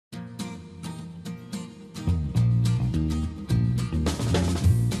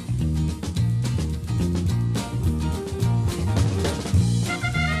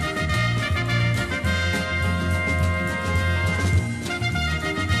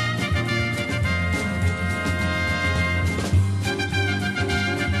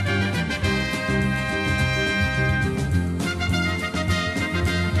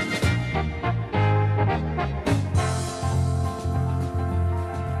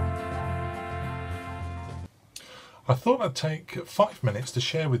I thought I'd take 5 minutes to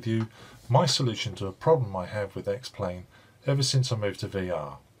share with you my solution to a problem I have with X-Plane ever since I moved to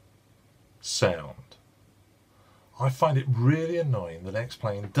VR. Sound. I find it really annoying that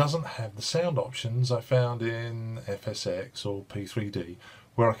X-Plane doesn't have the sound options I found in FSX or P3D,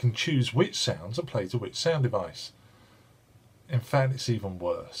 where I can choose which sounds are played to which sound device. In fact, it's even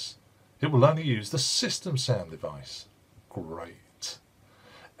worse. It will only use the system sound device. Great.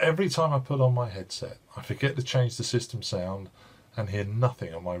 Every time I put on my headset, I forget to change the system sound and hear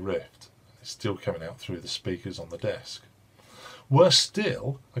nothing on my Rift. It's still coming out through the speakers on the desk. Worse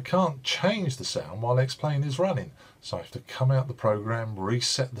still, I can't change the sound while X-Plane is running, so I have to come out the program,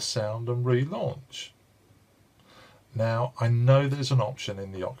 reset the sound and relaunch. Now, I know there's an option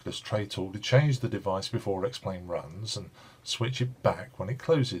in the Oculus Tray tool to change the device before X-Plane runs and switch it back when it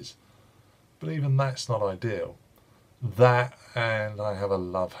closes, but even that's not ideal. That, and I have a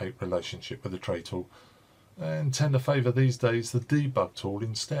love-hate relationship with the Tray tool and tend to favour these days the debug tool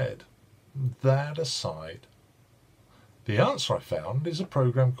instead. That aside, the answer I found is a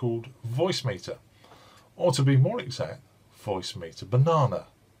program called Voicemeeter, or to be more exact, Voicemeeter Banana.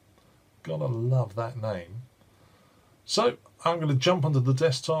 Gotta love that name. So I'm going to jump onto the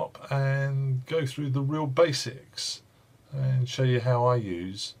desktop and go through the real basics and show you how I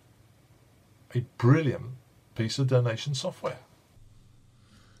use a brilliant piece of donation software.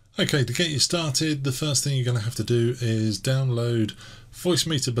 Okay, to get you started, the first thing you're going to have to do is download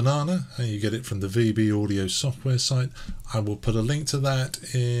Voicemeeter Banana, and you get it from the VB Audio software site. I will put a link to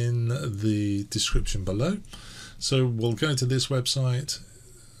that in the description below. So we'll go to this website.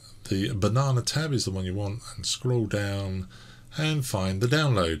 The Banana tab is the one you want, and scroll down and find the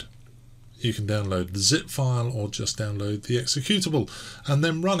download. You can download the zip file or just download the executable and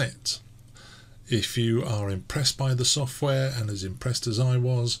then run it. If you are impressed by the software and as impressed as I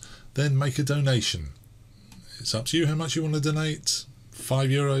was, then make a donation. It's up to you how much you want to donate,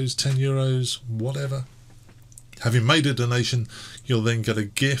 €5, €10, whatever. Having made a donation, you'll then get a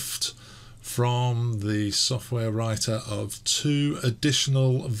gift from the software writer of 2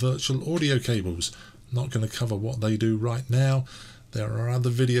 additional virtual audio cables. Not going to cover what they do right now. There are other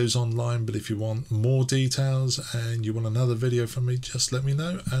videos online, but if you want more details and you want another video from me, just let me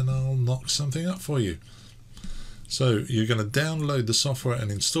know and I'll knock something up for you. So you're going to download the software and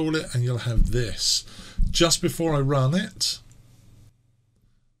install it, and you'll have this. Just before I run it,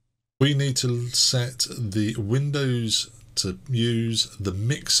 we need to set the Windows to use the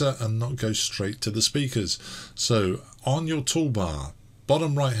mixer and not go straight to the speakers. So on your toolbar,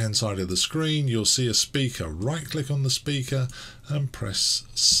 bottom right hand side of the screen, you'll see a speaker. Right click on the speaker and press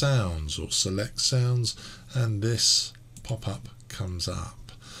sounds or select sounds, and this pop-up comes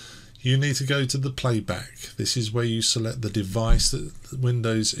up. You need to go to the playback. This is where you select the device that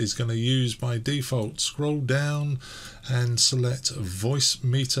Windows is going to use by default. Scroll down and select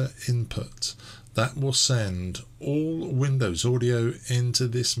Voicemeeter Input. That will send all Windows audio into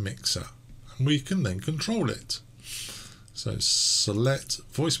this mixer, and we can then control it. So select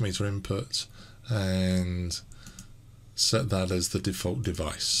Voicemeeter Input and set that as the default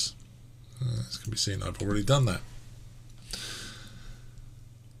device. As can be seen, I've already done that.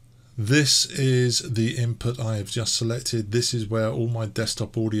 This is the input I have just selected. This is where all my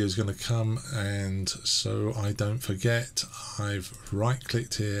desktop audio is going to come, and so I don't forget, I've right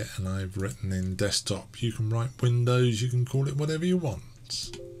clicked here and I've written in desktop. You can write Windows, you can call it whatever you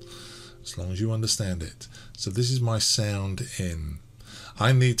want, as long as you understand it. So this is my sound in.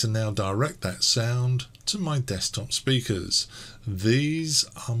 I need to now direct that sound to my desktop speakers. These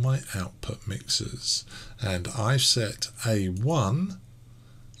are my output mixers, and I've set A1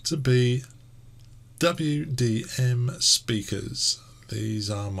 to be WDM speakers.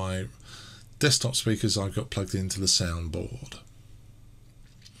 These are my desktop speakers I've got plugged into the soundboard.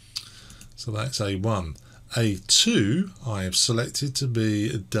 So that's A1. A2 I have selected to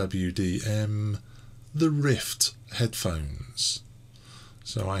be WDM, the Rift headphones.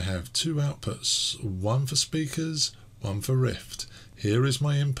 So I have 2 outputs, one for speakers, one for Rift. Here is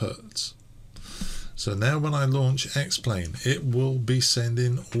my input. So now when I launch X-Plane, it will be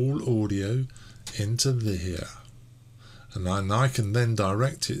sending all audio into here. And I can then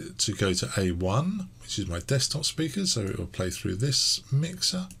direct it to go to A1, which is my desktop speaker, so it will play through this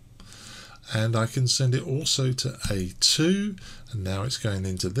mixer. And I can send it also to A2, and now it's going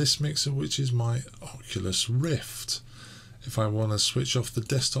into this mixer, which is my Oculus Rift. If I want to switch off the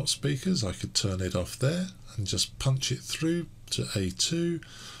desktop speakers, I could turn it off there and just punch it through to A2,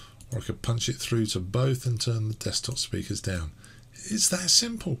 or I could punch it through to both and turn the desktop speakers down. It's that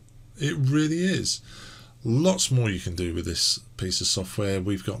simple. It really is. Lots more you can do with this piece of software.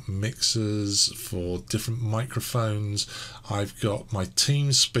 We've got mixers for different microphones. I've got my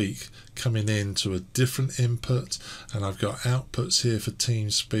TeamSpeak coming in to a different input, and I've got outputs here for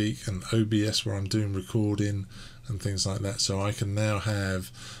TeamSpeak and OBS where I'm doing recording and things like that. So I can now have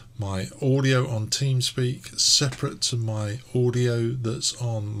my audio on TeamSpeak separate to my audio that's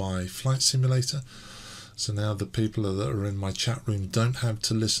on my flight simulator. So now the people that are in my chat room don't have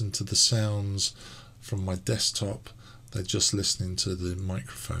to listen to the sounds from my desktop, they're just listening to the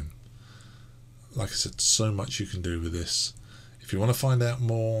microphone. Like I said, so much you can do with this. If you want to find out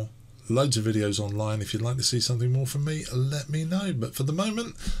more, loads of videos online. If you'd like to see something more from me, let me know. But for the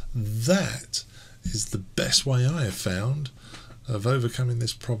moment, that is the best way I have found of overcoming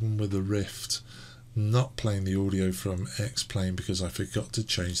this problem with the Rift not playing the audio from X-Plane because I forgot to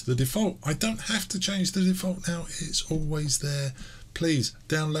change the default. I don't have to change the default now, it's always there. Please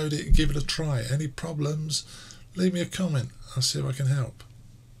download it and give it a try. Any problems, leave me a comment. I'll see if I can help.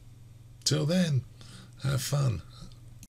 Till then, have fun.